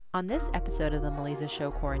On this episode of the Meliza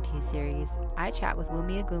Show Quarantea Series, I chat with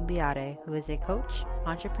Wumi Agunbiade, who is a coach,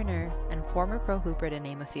 entrepreneur, and former pro hooper to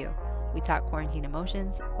name a few. We talk quarantine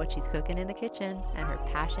emotions, what she's cooking in the kitchen, and her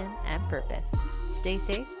passion and purpose. Stay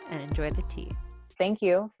safe and enjoy the tea. Thank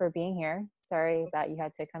you for being here. Sorry that you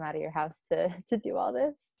had to come out of your house to do all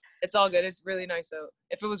this. It's all good. It's really nice out.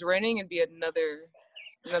 If it was raining, it'd be another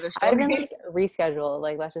story. I've been like reschedule,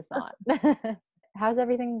 like let's just not. How's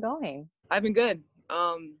everything going? I've been good.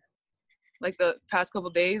 Like the past couple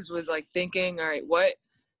days was like thinking, all right, what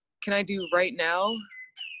can I do right now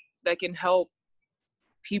that can help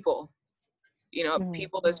people? You know,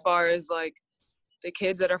 people as far as like the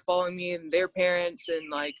kids that are following me and their parents and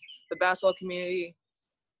like the basketball community.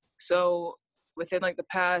 So within like the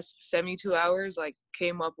past 72 hours, like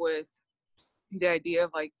came up with the idea of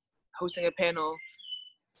like hosting a panel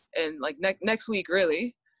and like next week,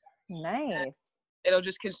 really. Nice. And it'll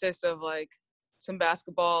just consist of like some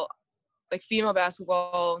basketball, like female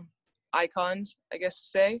basketball icons, I guess to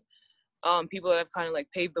say, people that have kind of like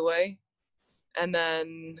paved the way, and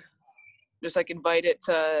then just like invite it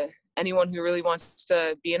to anyone who really wants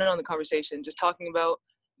to be in on the conversation, just talking about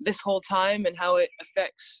this whole time and how it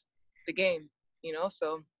affects the game, you know?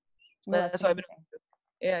 So that's what I've been.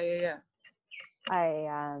 Yeah.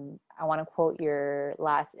 I want to quote your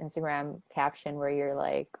last Instagram caption where you're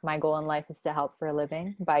like, my goal in life is to help for a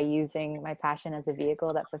living by using my passion as a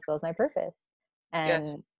vehicle that fulfills my purpose. And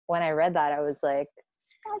Yes. When I read that, I was like,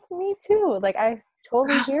 that's me too. Like, I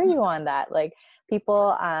totally hear you on that. Like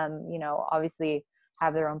people, you know, obviously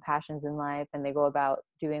have their own passions in life and they go about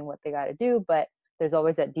doing what they got to do, but there's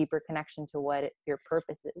always that deeper connection to what your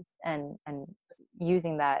purpose is. And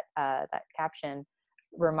using that caption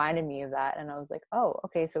reminded me of that, and I was like, oh,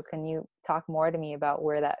 okay, so can you talk more to me about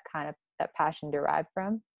where that passion derived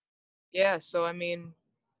from? Yeah, so I mean,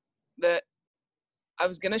 I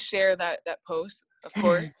was gonna share that post, of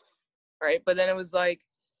course, right? But then it was like,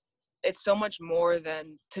 it's so much more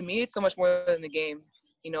than, to me, it's so much more than the game.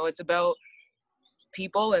 You know, it's about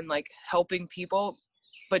people and like helping people,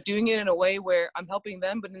 but doing it in a way where I'm helping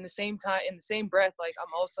them, but in the same time, in the same breath, like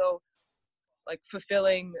I'm also like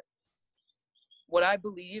fulfilling what I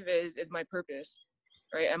believe is my purpose,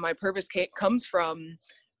 right? And my purpose comes from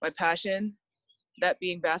my passion, that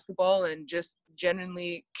being basketball, and just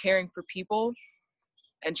genuinely caring for people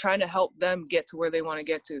and trying to help them get to where they want to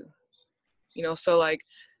get to, you know? So like,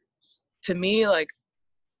 to me, like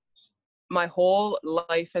my whole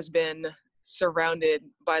life has been surrounded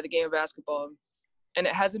by the game of basketball, and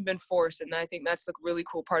it hasn't been forced. And I think that's the really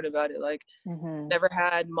cool part about it. Like, never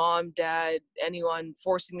had mom, dad, anyone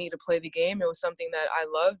forcing me to play the game. It was something that I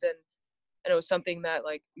loved, and it was something that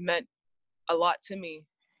like meant a lot to me.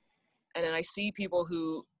 And then I see people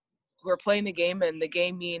who are playing the game, and the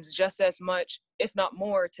game means just as much, if not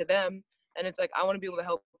more, to them. And it's like, I want to be able to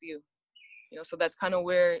help you, you know? So that's kind of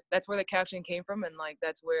that's where the caption came from. And like,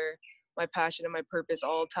 that's where my passion and my purpose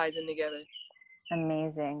all ties in together.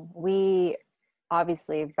 Amazing. We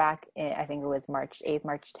obviously back in, I think it was March 8th,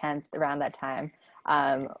 March 10th, around that time,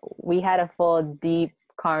 we had a full deep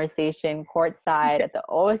conversation courtside at the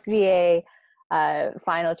OSVA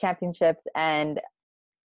final championships. And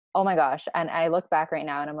oh my gosh. And I look back right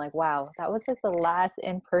now and I'm like, wow, that was like the last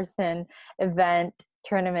in-person event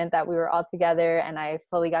tournament that we were all together. And I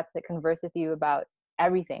fully got to converse with you about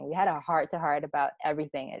everything. We had a heart-to-heart about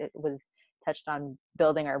everything. It was touched on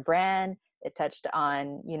building our brand. It touched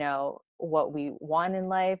on, you know, what we want in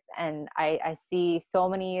life. And I see so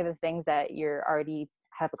many of the things that you're already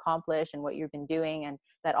have accomplished and what you've been doing. And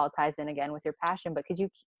that all ties in again with your passion. But could you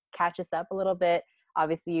catch us up a little bit?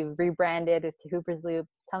 Obviously, you've rebranded to Hooper's Loop.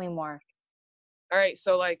 Tell me more. All right.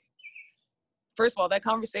 So like, first of all, that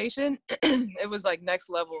conversation, it was like next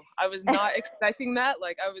level. I was not expecting that.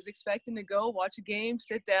 Like, I was expecting to go watch a game,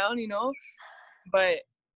 sit down, you know, but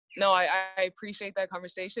no, I appreciate that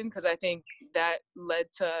conversation, because I think that led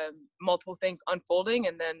to multiple things unfolding.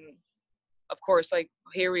 And then of course, like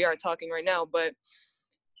here we are talking right now, but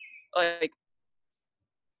like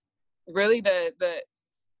really the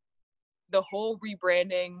whole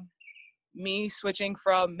rebranding, me switching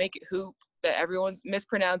from Make It Hoop, that everyone's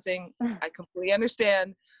mispronouncing, I completely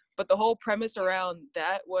understand, but the whole premise around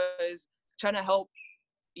that was trying to help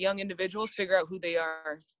young individuals figure out who they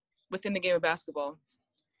are within the game of basketball.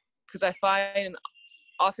 Because I find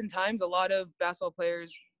oftentimes a lot of basketball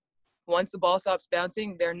players, once the ball stops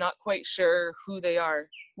bouncing, they're not quite sure who they are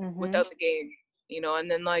without the game, you know? And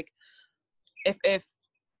then like, if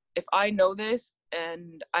I know this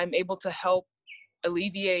and I'm able to help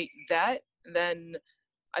alleviate that, then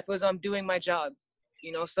I feel as I'm doing my job,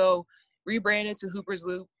 you know? So rebranded to Hooper's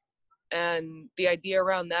Loop, And the idea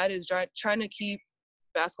around that is trying to keep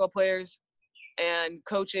basketball players and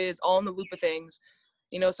coaches all in the loop of things,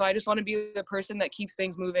 so I just want to be the person that keeps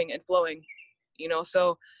things moving and flowing,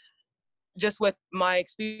 so just with my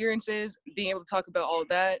experiences, being able to talk about all of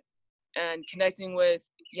that and connecting with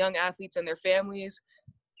young athletes and their families,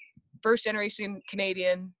 first generation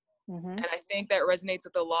Canadian. And I think that resonates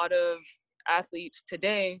with a lot of athletes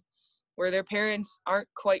today, where their parents aren't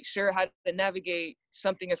quite sure how to navigate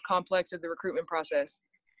something as complex as the recruitment process,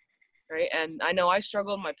 right? And I know I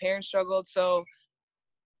struggled, my parents struggled. So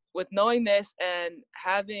with knowing this and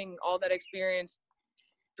having all that experience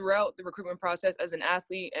throughout the recruitment process as an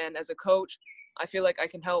athlete and as a coach, I feel like I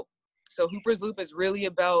can help. So Hooper's Loop is really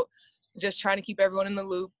about just trying to keep everyone in the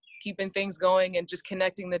loop, keeping things going, and just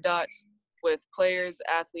connecting the dots with players,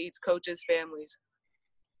 athletes, coaches, families.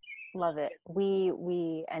 Love it.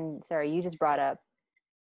 And sorry, you just brought up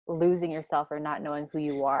losing yourself or not knowing who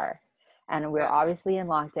you are. And we're obviously in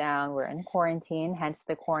lockdown, we're in quarantine, hence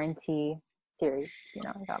the Quarantea Series.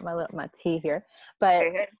 I got my tea here. But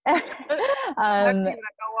I got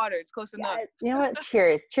water. It's close enough. You know what?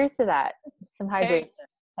 Cheers. Cheers to that. Some hydration.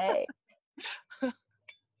 Hey.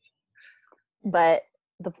 But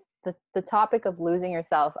the topic of losing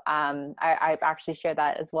yourself, I've actually shared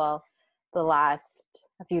that as well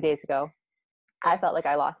a few days ago. I felt like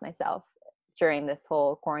I lost myself during this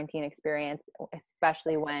whole quarantine experience,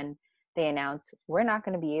 especially when they announced we're not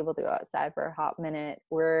going to be able to go outside for a hot minute.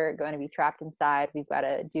 We're going to be trapped inside. We've got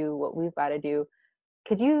to do what we've got to do.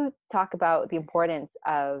 Could you talk about the importance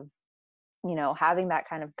of, having that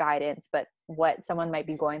kind of guidance, but what someone might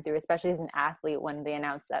be going through, especially as an athlete, when they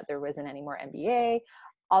announced that there wasn't any more NBA,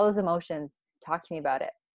 all those emotions? Talk to me about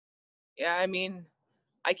it. Yeah, I mean,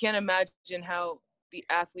 I can't imagine how the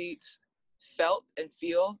athletes felt and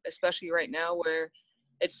feel, especially right now where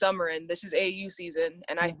it's summer and this is AAU season.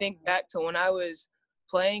 And I think back to when I was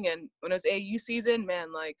playing and when it was AAU season,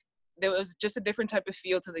 man, like there was just a different type of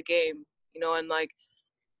feel to the game,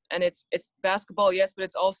 and it's basketball, yes, but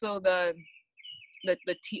it's also the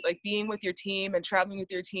like being with your team and traveling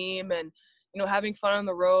with your team and, having fun on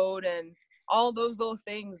the road and all those little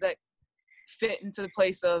things that fit into the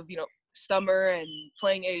place of, summer and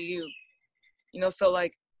playing AAU, so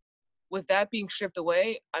like with that being stripped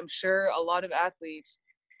away, I'm sure a lot of athletes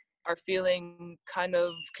are feeling kind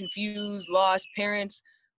of confused, lost. Parents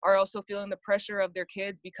are also feeling the pressure of their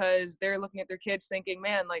kids because they're looking at their kids thinking,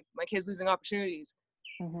 man, like my kid's losing opportunities,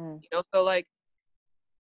 so like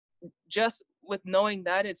just with knowing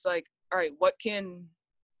that, it's like, all right, what can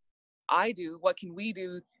I do? What can we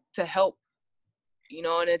do to help?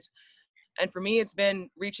 And for me, it's been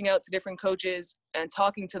reaching out to different coaches and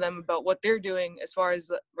talking to them about what they're doing as far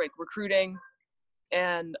as like recruiting,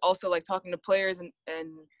 and also like talking to players and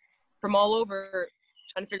from all over,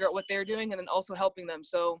 trying to figure out what they're doing and then also helping them.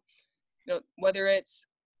 So, whether it's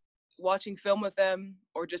watching film with them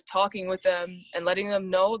or just talking with them and letting them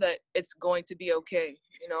know that it's going to be okay,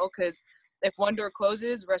 because if one door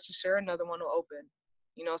closes, rest assured another one will open,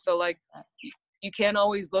 so like you can't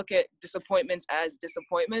always look at disappointments as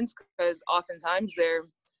disappointments, because oftentimes they're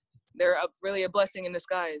really a blessing in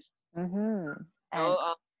disguise. And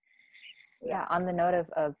on the note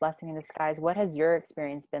of blessing in disguise, what has your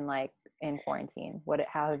experience been like in quarantine?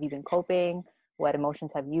 How have you been coping? What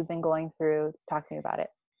emotions have you been going through? Talk to me about it.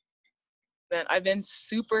 Man, I've been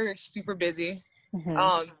super, super busy.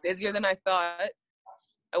 Busier than I thought.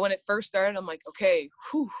 When it first started, I'm like, okay,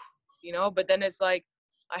 whew, but then it's like,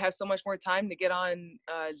 I have so much more time to get on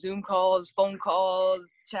Zoom calls, phone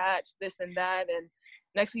calls, chats, this and that. And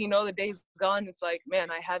next thing you know, the day's gone. It's like, man,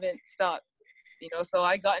 I haven't stopped, so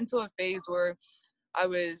I got into a phase where I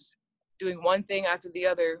was doing one thing after the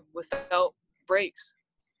other without breaks.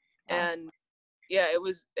 Wow. And yeah, it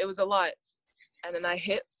was a lot. And then I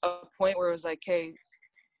hit a point where it was like, hey,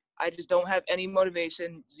 I just don't have any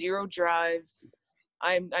motivation, zero drive.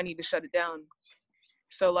 I need to shut it down.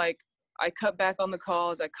 So like, I cut back on the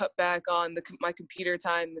calls. I cut back on my computer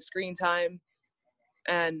time, the screen time,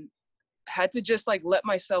 and had to just like let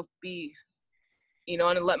myself be,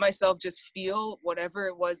 and let myself just feel whatever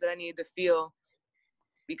it was that I needed to feel,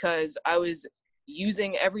 because I was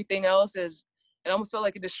using everything else as, it almost felt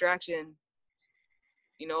like a distraction,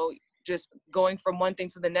 just going from one thing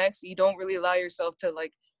to the next. You don't really allow yourself to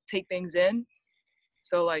like take things in.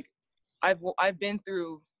 So like I've been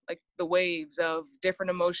through like the waves of different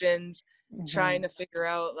emotions, trying to figure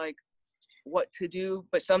out like what to do.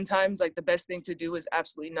 But sometimes like the best thing to do is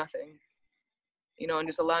absolutely nothing, and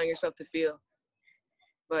just allowing yourself to feel.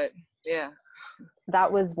 But yeah.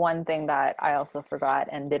 That was one thing that I also forgot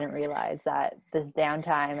and didn't realize, that this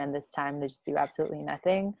downtime and this time to just do absolutely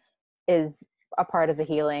nothing is a part of the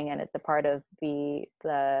healing, and it's a part of the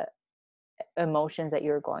emotions that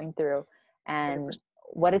you're going through. And 100%.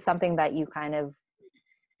 what is something that you kind of,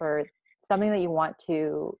 or something that you want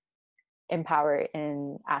to empower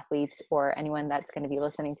in athletes or anyone that's going to be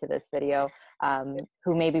listening to this video,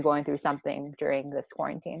 who may be going through something during this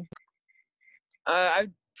quarantine?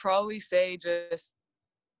 I'd probably say just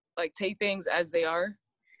like take things as they are,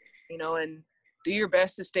 and do your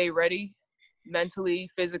best to stay ready mentally,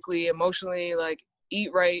 physically, emotionally, like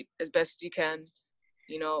eat right as best as you can,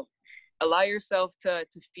 you know, allow yourself to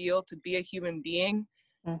feel, to be a human being.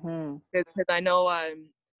 Mm-hmm. Because I know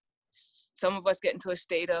some of us get into a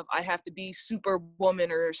state of I have to be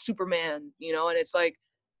superwoman or superman, and it's like,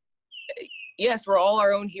 yes, we're all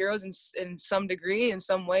our own heroes in some degree, in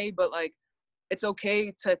some way, but like it's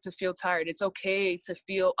okay to feel tired. It's okay to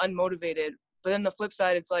feel unmotivated. But then the flip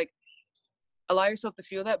side, it's like allow yourself to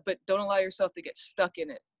feel that, but don't allow yourself to get stuck in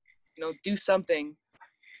it. Do something.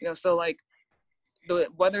 So like the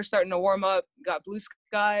weather's starting to warm up, got blue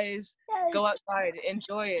skies, go outside,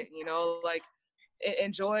 enjoy it, like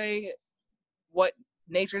enjoy what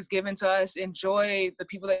nature's given to us, enjoy the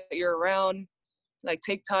people that you're around, like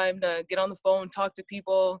take time to get on the phone, talk to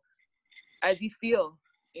people as you feel,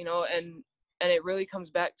 and it really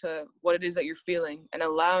comes back to what it is that you're feeling and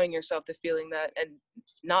allowing yourself to feeling that and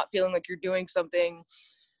not feeling like you're doing something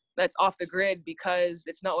that's off the grid because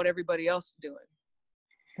it's not what everybody else is doing.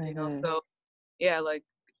 Mm-hmm. So yeah, like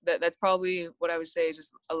that's probably what I would say,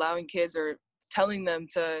 just allowing kids or telling them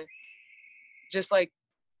to just like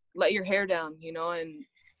let your hair down,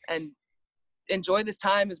 and enjoy this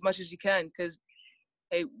time as much as you can, because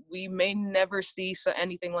hey, we may never see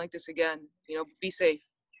anything like this again.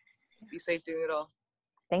 Be safe doing it all.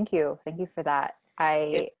 Thank you for that.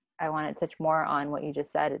 Yeah. I want to touch more on what you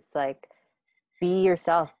just said. It's like, be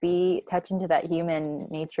yourself, be touch into that human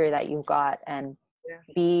nature that you've got, and Yeah.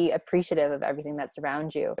 be appreciative of everything that's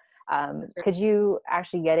around you. Sure. Could you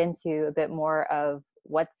actually get into a bit more of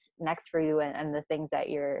what's next for you, and the things that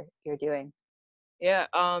you're doing? Yeah.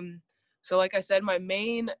 So like I said, my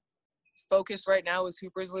main focus right now is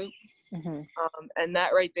Hooper's Loop. Mm-hmm. And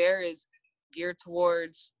that right there is geared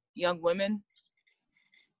towards young women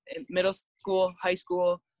in middle school, high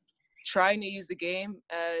school, trying to use the game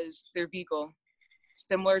as their vehicle,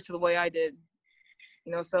 similar to the way I did.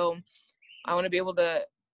 So I want to be able to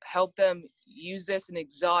help them use this and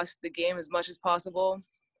exhaust the game as much as possible.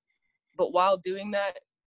 But while doing that,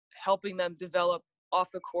 helping them develop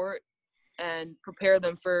off the court and prepare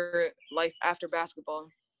them for life after basketball,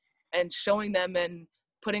 and showing them and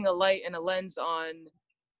putting a light and a lens on,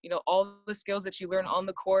 all the skills that you learn on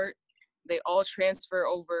the court, they all transfer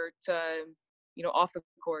over to, off the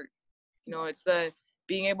court. It's the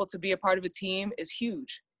being able to be a part of a team is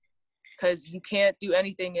huge, because you can't do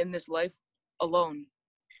anything in this life alone.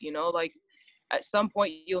 Like at some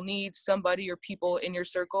point you'll need somebody or people in your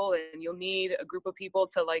circle, and you'll need a group of people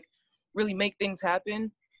to like really make things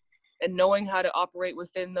happen. And knowing how to operate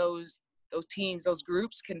within those teams, those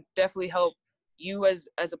groups, can definitely help you as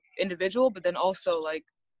an individual, but then also like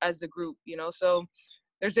as a group. So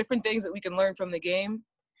there's different things that we can learn from the game.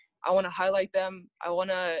 I want to highlight them. I want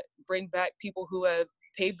to bring back people who have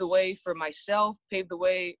paved the way for myself, paving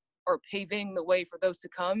the way for those to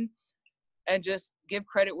come, and just give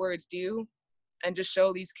credit where it's due, and just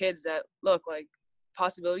show these kids that, look, like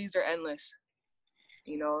possibilities are endless.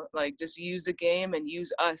 Like just use the game and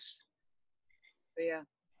use us. But yeah.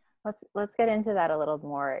 Let's get into that a little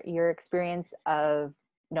more. Your experience of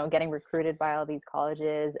getting recruited by all these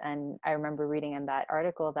colleges, and I remember reading in that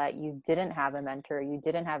article that you didn't have a mentor, you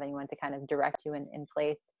didn't have anyone to kind of direct you in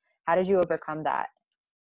place. How did you overcome that?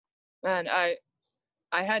 Man,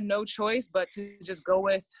 I had no choice but to just go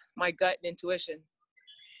with my gut and intuition.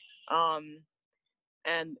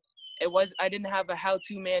 And I didn't have a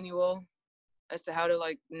how-to manual as to how to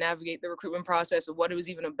like navigate the recruitment process or what it was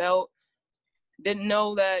even about. Didn't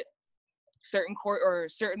know that certain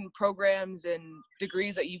certain programs and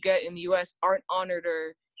degrees that you get in the US aren't honored,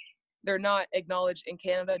 or they're not acknowledged in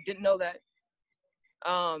Canada. Didn't know that.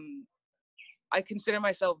 I consider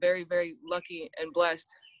myself very, very lucky and blessed,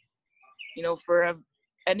 for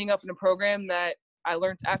ending up in a program that I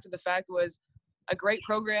learned after the fact was a great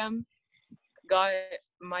program. Got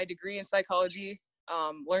my degree in psychology,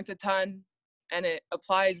 learned a ton, and it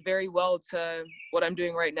applies very well to what I'm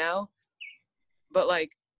doing right now. But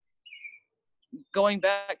like going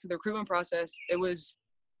back to the recruitment process, it was,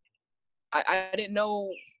 I didn't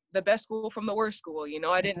know the best school from the worst school.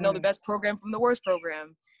 I didn't know the best program from the worst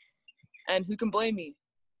program, and who can blame me?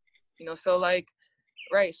 So like,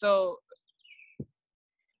 right. So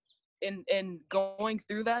in going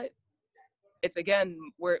through that, it's again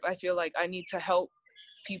where I feel like I need to help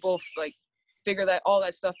people like figure that all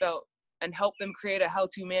that stuff out and help them create a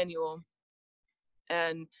how-to manual.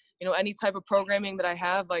 And any type of programming that I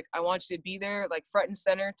have, like I want you to be there, like front and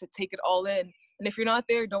center, to take it all in. And if you're not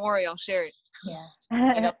there, don't worry, I'll share it.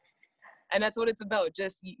 Yeah. And that's what it's about.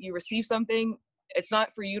 Just you receive something, it's not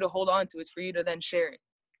for you to hold on to, it's for you to then share it.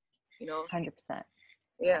 100%.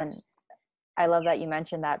 Yeah. And I love that you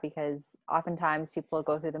mentioned that, because oftentimes people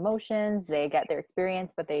go through the motions, they get their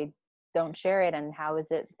experience, but they don't share it. And how is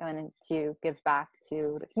it going to give back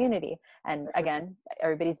to the community? And That's again,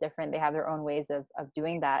 everybody's different. They have their own ways of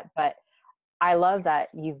doing that. But I love that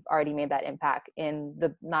you've already made that impact in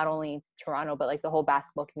not only Toronto, but like the whole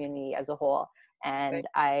basketball community as a whole. And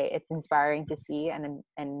it's inspiring to see.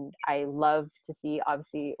 And I love to see,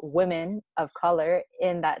 obviously, women of color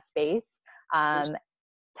in that space.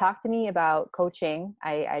 Talk to me about coaching.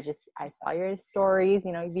 I saw your stories,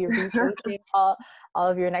 you're reposting all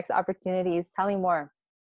of your next opportunities. Tell me more.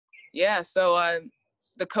 Yeah. So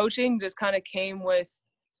the coaching just kind of came with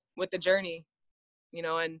the journey,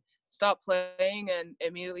 and stopped playing and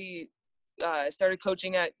immediately started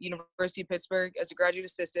coaching at University of Pittsburgh as a graduate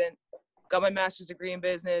assistant. Got my master's degree in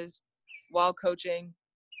business while coaching.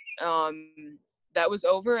 That was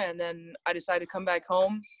over, and then I decided to come back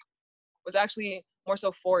home. Was actually more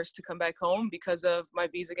so forced to come back home because of my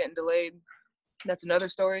visa getting delayed. That's another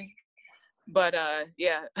story. But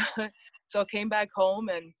yeah, so I came back home,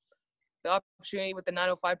 and the opportunity with the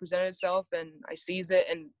 905 presented itself, and I seized it.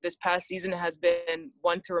 And this past season has been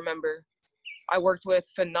one to remember. I worked with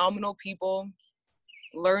phenomenal people,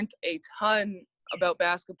 learned a ton about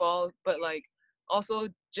basketball, but like also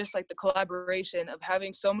just like the collaboration of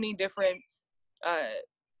having so many different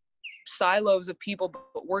silos of people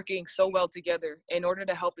but working so well together in order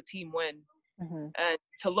to help a team win. Mm-hmm. And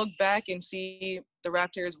to look back and see the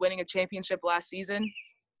Raptors winning a championship last season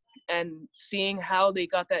and seeing how they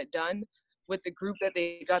got that done with the group that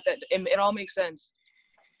they got that, it all makes sense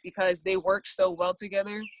because they work so well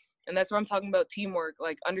together. And that's what I'm talking about, teamwork,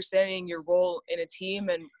 like understanding your role in a team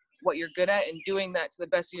and what you're good at and doing that to the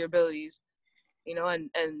best of your abilities,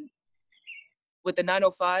 and with the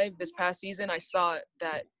 905 this past season, I saw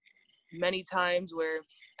that many times where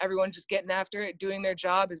everyone's just getting after it, doing their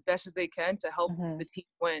job as best as they can to help the team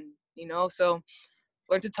win, so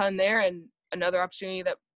learned a ton there. And another opportunity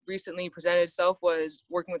that recently presented itself was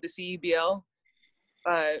working with the CEBL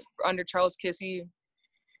under Charles Kissy,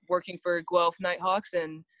 working for Guelph Nighthawks,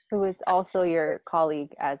 and who is also your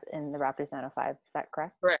colleague as in the Raptors 905. Is that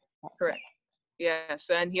correct? Correct. Yes.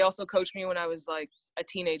 And he also coached me when I was like a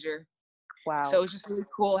teenager. Wow. So it was just really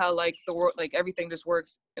cool how like the world, like everything just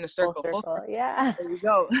worked in a circle. Full circle. Yeah. There you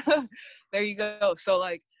go. There you go. So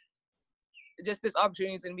like just this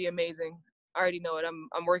opportunity is going to be amazing. I already know it.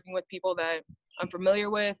 I'm working with people that I'm familiar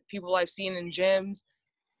with, people I've seen in gyms.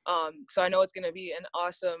 So I know it's going to be an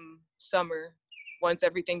awesome summer once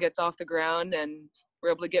everything gets off the ground and we're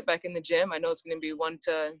able to get back in the gym. I know it's going to be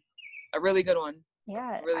a really good one.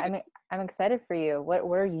 Yeah. Really I'm excited for you. What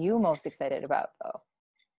are you most excited about though?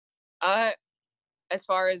 As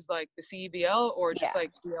far as like the CEBL or just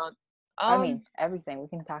like beyond? I mean, everything. We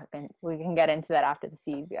can talk and we can get into that after the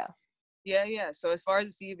CEBL. Yeah. So as far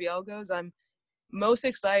as the CEBL goes, I'm most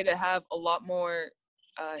excited to have a lot more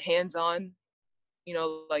hands-on,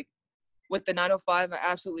 like with the 905, I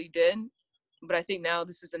absolutely did. But I think now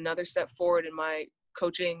this is another step forward in my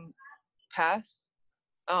coaching path,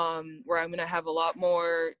 where I'm going to have a lot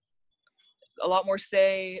more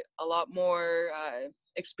say, a lot more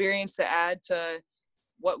experience to add to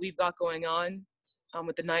what we've got going on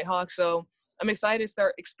with the Nighthawks. So I'm excited to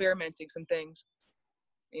start experimenting some things,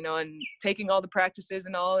 and taking all the practices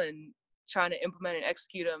and all and trying to implement and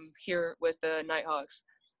execute them here with the Nighthawks.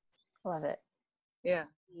 Love it. Yeah.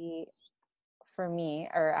 For me,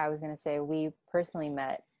 or I was going to say, we personally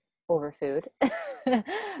met over food.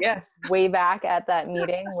 Yes. Way back at that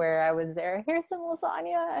meeting where I was there. Here's some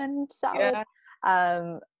lasagna and salad.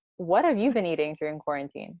 Yeah. What have you been eating during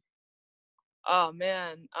quarantine? Oh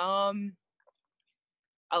man, a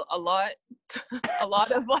lot, a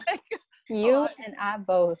lot of like. You and I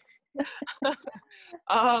both.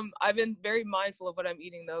 I've been very mindful of what I'm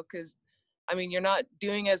eating though, because I mean you're not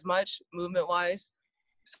doing as much movement wise,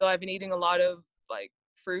 so I've been eating a lot of like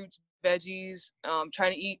fruits, veggies,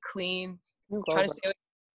 trying to eat clean, trying to stay away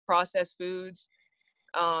from processed foods.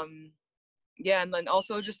 Yeah, and then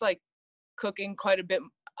also just like cooking quite a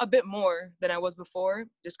bit more than I was before,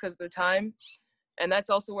 just because of the time. And that's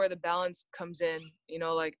also where the balance comes in,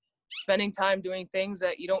 like spending time doing things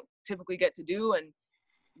that you don't typically get to do,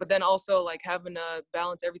 but then also like having to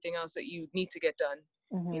balance everything else that you need to get done.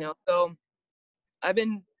 So I've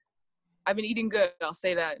been eating good. I'll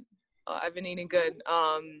say that. I've been eating good.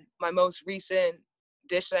 My most recent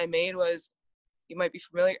dish that I made was, you might be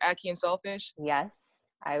familiar, ackee and saltfish. Yes,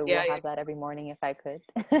 I Yeah, will have that every morning if I could.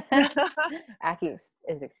 yeah. Ackee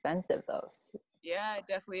is expensive though. Yeah, it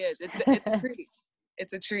definitely is. It's a treat.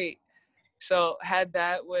 It's a treat. So had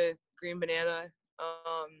that with green banana,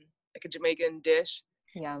 like a Jamaican dish.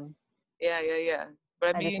 Yum. Yeah, yeah, yeah.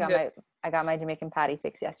 But I'm I just eating got good. my Jamaican patty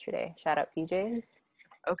fix yesterday. Shout out PJ's.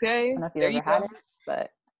 I Okay, don't know if you've there you ever go. had it, but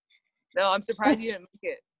No, I'm surprised you didn't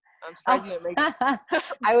make it. I'm surprised oh, you didn't make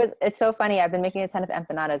it. it's so funny. I've been making a ton of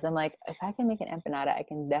empanadas. I'm like, if I can make an empanada, I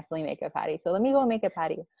can definitely make a patty. So let me go make a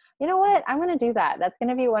patty. You know what? I'm going to do that. That's going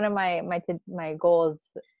to be one of my goals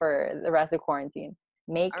for the rest of quarantine.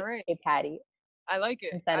 Make All right. a patty I like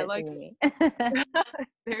it. and send I it to like me. it.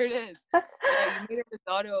 There it is. Yeah, you made a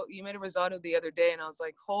risotto. You made a risotto the other day, and I was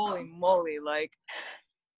like, holy moly! Like,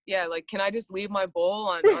 yeah, like, can I just leave my bowl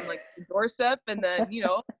on like the doorstep, and then,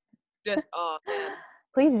 just, oh man.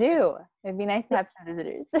 Please do. It'd be nice to have some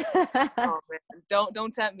visitors. Oh man,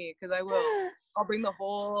 don't tempt me, because I will. I'll bring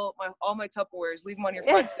all my Tupperwares, leave them on your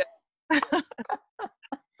front step.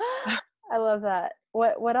 I love that.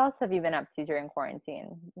 What else have you been up to during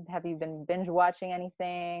quarantine? Have you been binge watching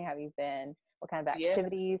anything? What kind of Yeah,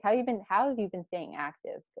 activities? How have you been staying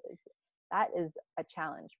active? Because that is a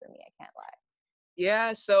challenge for me. I can't lie.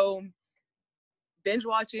 yeah. So binge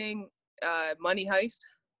watching, Money Heist,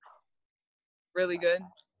 really good.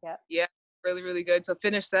 Yep. Yeah, really really good. So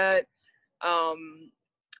finish that. Um,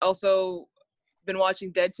 Also been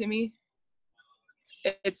watching Dead to Me.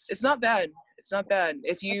 It's not bad. It's not bad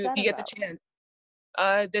if What's you that get the about?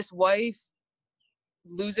 chance. This wife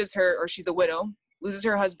loses her, or she's a widow, loses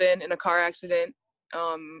her husband in a car accident.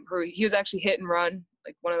 He was actually hit and run,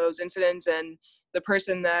 like one of those incidents, and the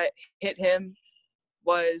person that hit him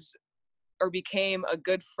was, or became, a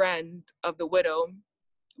good friend of the widow.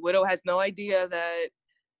 Widow has no idea that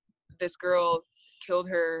this girl killed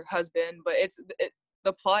her husband, but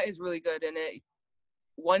the plot is really good, and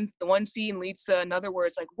the one scene leads to another where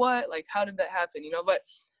it's like, what, like, how did that happen, but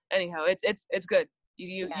anyhow, it's good.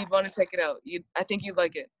 Yeah. You'd want to check it out. I think you'd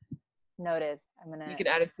like it. Noted. You can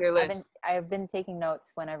add it to your list. I've been taking notes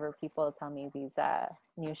whenever people tell me these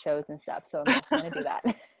new shows and stuff. So I'm definitely gonna do that.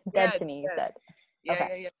 Dead Yeah, to me, you yeah, said. yeah,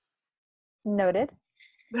 Okay. yeah, Noted.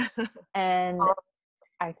 yeah. And um,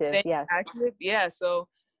 active, Staying yes. active, yeah. So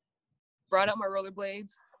brought out my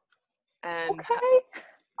rollerblades, and Okay.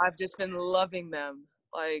 I've just been loving them.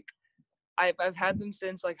 Like, I've had them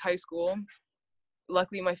since like high school.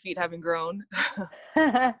 Luckily, my feet haven't grown, so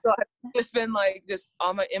I've just been like just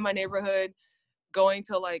in my neighborhood, going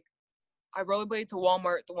to, like, I rollerbladed to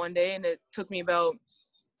Walmart the one day, and it took me about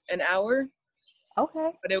an hour,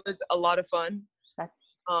 Okay. but it was a lot of fun.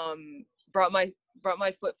 That's Um, brought my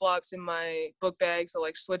flip flops in my book bag, so,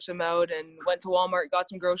 like, switched them out, and went to Walmart, got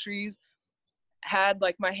some groceries. Had,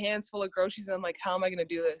 like, my hands full of groceries, and I'm like, how am I gonna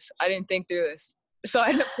do this? I didn't think through this, so I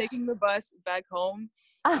ended up taking the bus back home.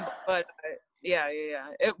 But yeah, yeah,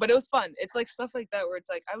 yeah. But it was fun. It's like stuff like that where it's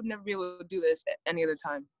like I would never be able to do this any other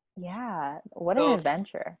time. yeah. What an So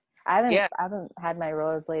adventure. yeah, I haven't had my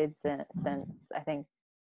rollerblades since I think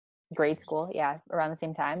grade school. Yeah, around the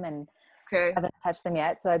same time, and okay. haven't touched them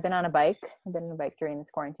yet. So I've been on a bike. I've been on a bike during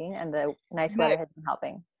this quarantine, and the nice weather Nice. has been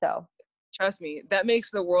helping. So Trust me, that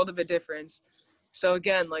makes the world of a difference. So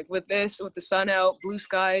again, like with the sun out, blue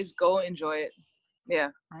skies, go enjoy it. Yeah,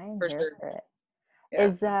 I am for here sure. for it. Yeah.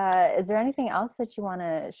 Is there anything else that you want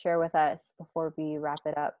to share with us before we wrap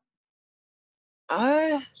it up?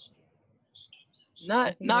 Uh, not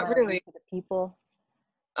Anything you not want to leave really. for the people?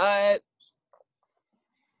 Uh,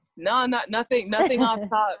 no, nothing off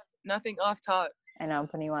top. Nothing off top. I know I'm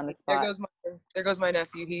putting you on the There spot. goes my there goes my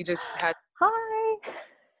nephew. He just had. Hi.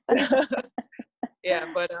 Yeah,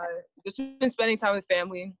 but just been spending time with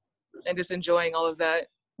family and just enjoying all of that.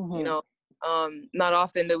 You Mm-hmm. know, not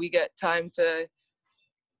often do we get time to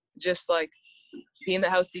just, like, be in the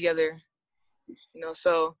house together.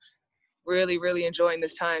 So really, really enjoying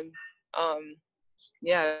this time.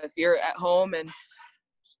 Yeah, if you're at home, and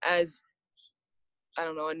as, I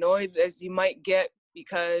don't know, annoyed as you might get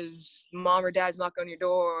because mom or dad's knocking on your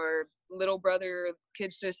door, or little brother,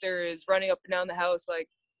 kid sister is running up and down the house, like,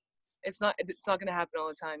 it's not going to happen all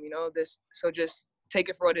the time, so just take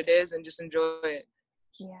it for what it is and just enjoy it.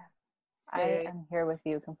 Yeah, I Yeah, am here with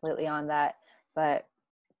you completely on that. But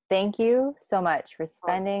thank you so much for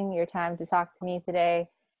spending your time to talk to me today.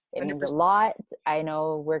 It means a 100%. lot. I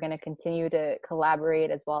know we're going to continue to collaborate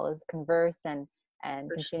as well as converse and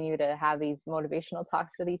For sure. continue to have these motivational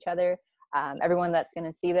talks with each other. Everyone that's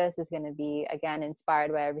going to see this is going to be, again,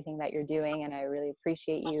 inspired by everything that you're doing. And I really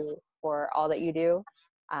appreciate you for all that you do.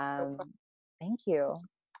 Thank you.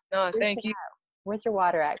 No, thank you. Where's your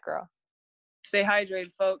water at, girl? Stay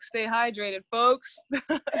hydrated, folks. Stay hydrated, folks.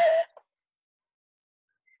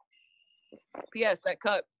 P.S. That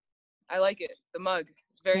cup, I like it. The mug,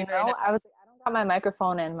 it's very, very nice. I don't got my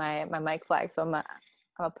microphone and my mic flag, so I'm gonna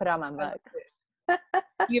put on my mug.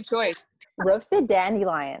 Tea of choice. Roasted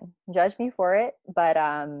dandelion. Judge me for it, but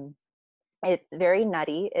it's very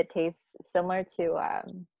nutty. It tastes similar to I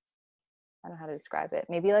don't know how to describe it.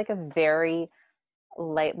 Maybe like a very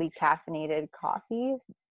lightly caffeinated coffee,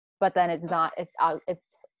 but then it's not. It's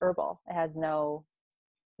herbal. It has no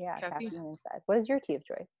caffeine inside. What is your tea of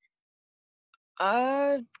choice?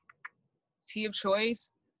 Tea of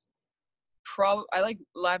choice. I like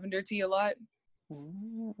lavender tea a lot.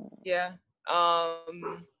 Yeah.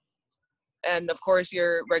 And of course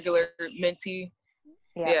your regular mint tea.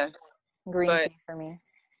 Yeah. Green tea for me.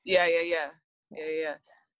 Yeah.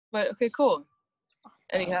 But okay, cool. Awesome.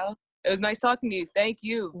 Anyhow, it was nice talking to you. Thank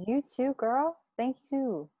you. You too, girl. Thank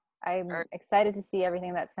you. I'm excited to see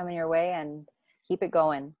everything that's coming your way, and keep it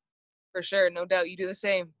going. For sure. No doubt. You do the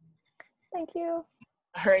same. Thank you.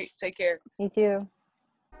 All right. Take care. You too.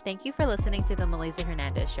 Thank you for listening to the Meliza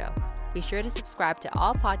Hernandez Show. Be sure to subscribe to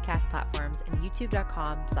all podcast platforms and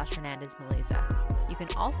youtube.com/HernandezMeliza. You can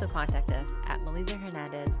also contact us at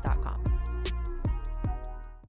melizahernandez.com.